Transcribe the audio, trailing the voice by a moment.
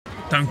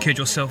Don't kid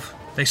yourself.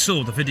 They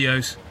saw the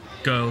videos.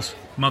 Girls,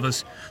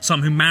 mothers,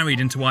 some who married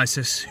into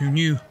ISIS, who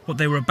knew what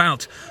they were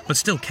about, but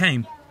still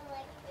came.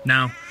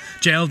 Now,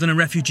 jailed in a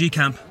refugee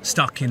camp,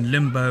 stuck in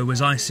limbo as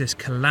ISIS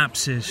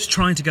collapses,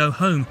 trying to go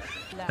home.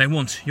 They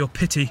want your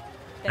pity,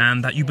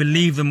 and that you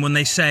believe them when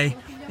they say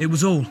it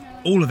was all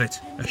of it,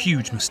 a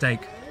huge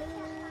mistake.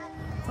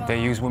 They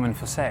use women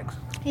for sex?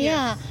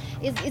 Yeah,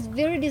 it's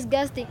very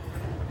disgusting.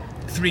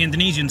 3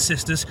 Indonesian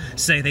sisters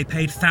say they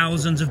paid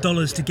thousands of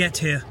dollars to get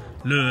here,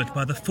 lured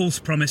by the false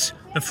promise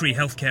of free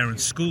healthcare and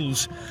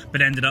schools,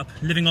 but ended up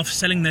living off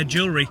selling their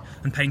jewellery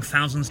and paying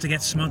thousands to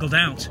get smuggled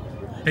out.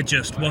 It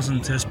just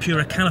wasn't as pure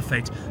a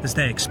caliphate as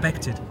they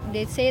expected.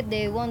 They said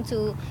they want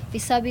to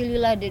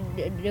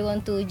fisabilillah, they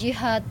want to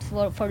jihad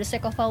for the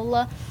sake of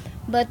Allah.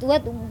 But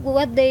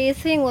what they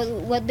think,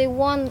 what they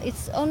want,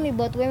 it's only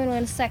about women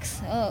and sex.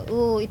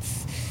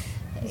 It's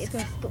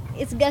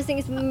disgusting.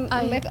 It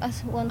make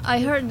us want.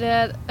 I heard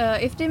that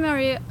if they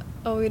marry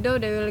a widow,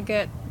 they will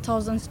get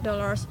thousands of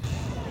dollars.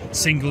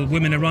 Single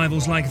women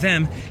arrivals like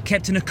them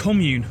kept in a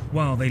commune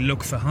while they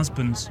look for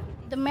husbands.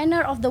 The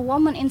manner of the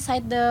woman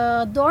inside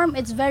the dorm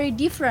is very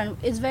different.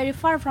 It's very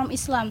far from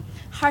Islam.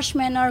 Harsh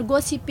manner,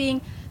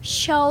 gossiping,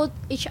 shout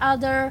each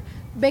other,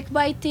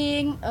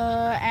 backbiting,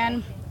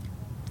 and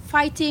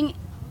fighting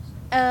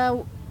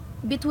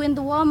between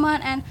the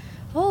woman. And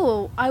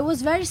I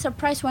was very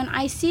surprised when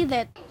I see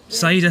that.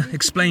 Saida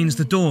explains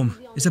the dorm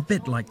is a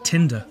bit like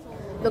Tinder.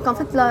 When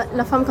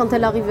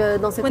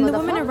the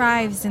woman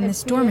arrives in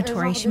this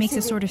dormitory, she makes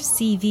a sort of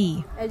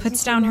CV,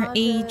 puts down her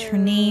age, her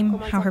name,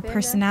 how her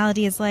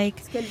personality is like,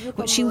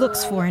 what she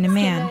looks for in a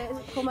man.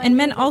 And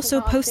men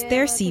also post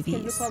their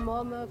CVs.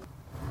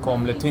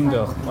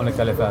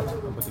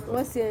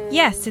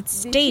 Yes,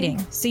 it's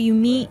dating. So you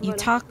meet, you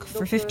talk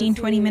for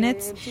 15-20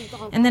 minutes,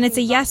 and then it's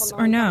a yes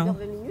or no.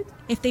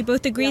 If they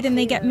both agree, then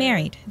they get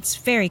married. It's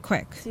very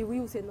quick.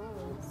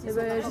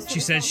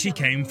 She says she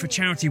came for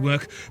charity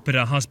work, but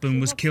her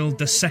husband was killed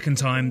the second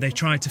time they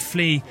tried to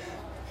flee.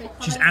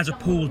 She's as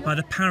appalled by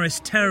the Paris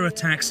terror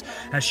attacks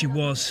as she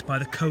was by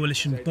the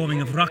coalition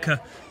bombing of Raqqa,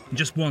 and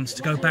just wants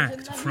to go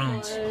back to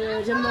France.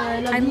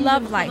 I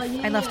love life.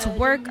 I love to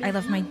work. I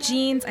love my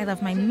jeans. I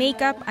love my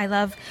makeup. I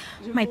love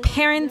my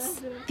parents.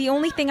 The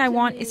only thing I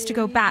want is to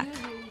go back.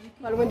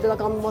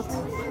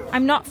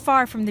 I'm not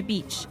far from the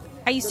beach.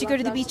 I used to go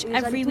to the beach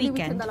every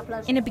weekend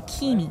in a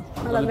bikini.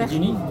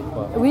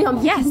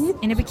 Yes,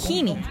 in a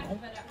bikini.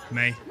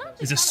 May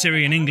is a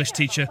Syrian English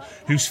teacher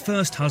whose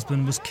first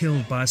husband was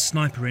killed by a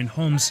sniper in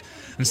Homs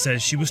and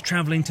says she was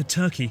travelling to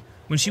Turkey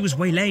when she was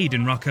waylaid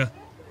in Raqqa,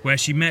 where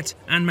she met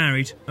and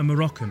married a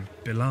Moroccan,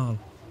 Bilal.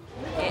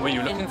 Were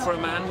you looking for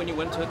a man when you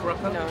went to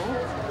Raqqa? No.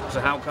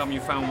 So how come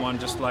you found one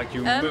just like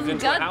you moved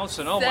into a house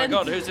and, oh my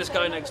God, who's this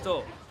guy next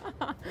door?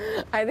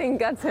 I think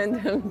God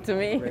sent him to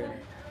me. Really?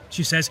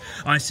 She says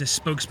ISIS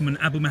spokesman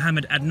Abu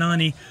Muhammad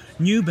Adnani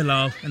knew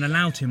Bilal and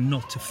allowed him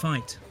not to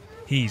fight.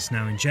 He's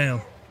now in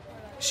jail.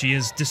 She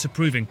is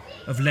disapproving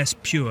of less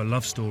pure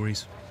love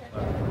stories.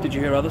 Did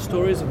you hear other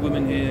stories of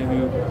women here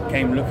who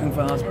came looking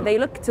for husbands? They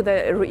look to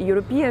the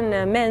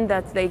European men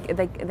that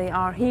they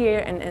are here,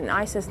 and in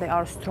ISIS they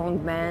are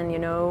strong men,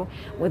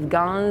 with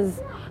guns,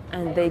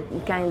 and they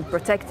can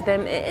protect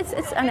them. It's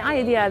an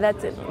idea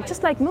that,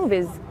 just like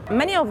movies,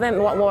 many of them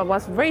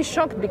was very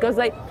shocked because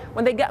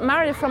when they got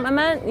married from a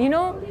man,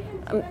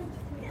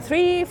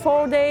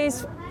 3-4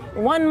 days,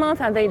 1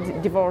 month, and they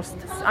divorced.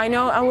 I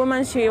know a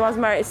woman, she was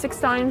married 6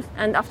 times,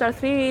 and after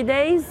 3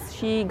 days,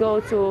 she go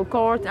to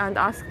court and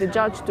ask the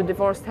judge to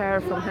divorce her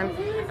from him.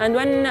 And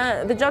when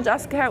the judge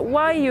asked her,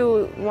 why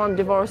you want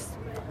divorce?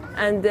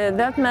 And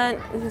that man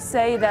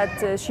say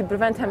that she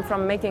prevent him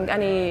from making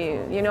any,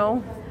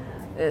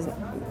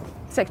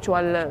 sexual,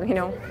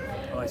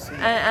 I see.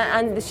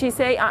 And she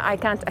say, I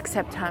can't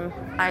accept him.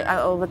 I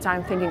all the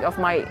time thinking of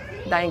my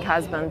dying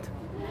husband.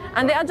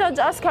 And the judge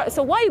asked her,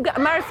 so why you got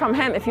married from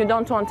him if you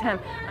don't want him?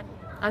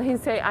 And he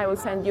say, I will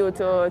send you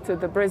to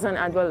the prison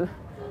and will,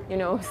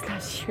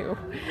 slash you.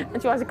 And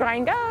she was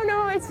crying, oh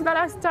no, it's the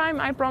last time,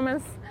 I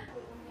promise.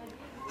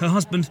 Her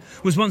husband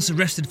was once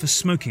arrested for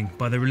smoking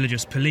by the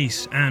religious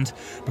police, and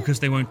because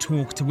they won't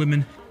talk to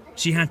women,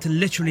 she had to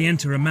literally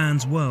enter a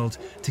man's world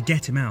to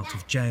get him out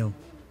of jail.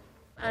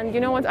 And you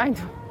know what I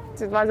do?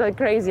 It was a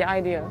crazy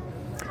idea.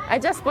 I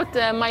just put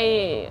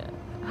my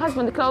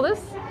husband's clothes,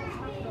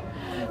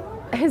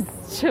 his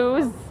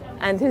shoes,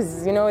 and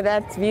his,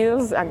 that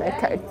wheels, and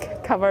I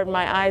covered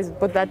my eyes,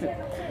 put that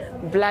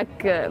black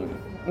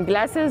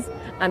glasses,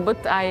 and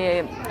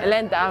I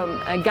lent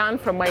a gun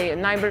from my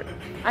neighbor.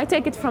 I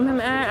take it from him,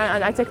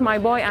 and I take my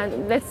boy,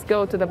 and let's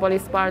go to the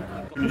police part.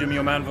 Can you give me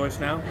your man voice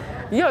now?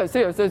 Yes,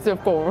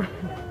 of course.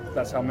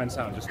 That's how men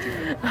sound, just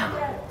stupid.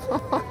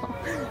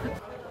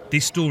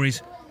 These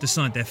stories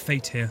decide their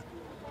fate here,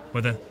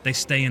 whether they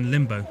stay in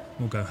limbo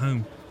or go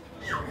home.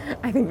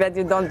 I think that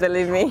you don't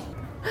believe me.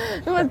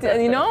 But,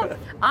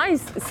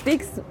 eyes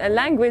speaks a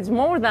language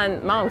more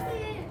than mouth.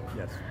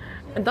 Yes.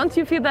 And don't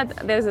you feel that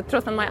there's a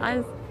truth in my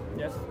eyes?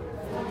 Yes.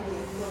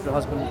 Your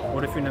husband,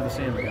 what if you never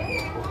see him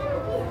again?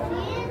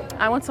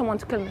 I want someone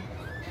to kill me.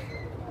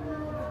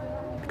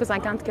 because I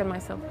can't kill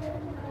myself.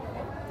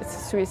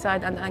 It's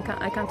suicide, and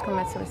I can't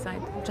commit suicide.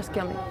 Just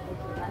kill me.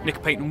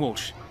 Nick Paton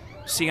Walsh,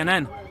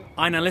 CNN,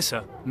 Ain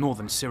al-Issa,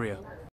 Northern Syria.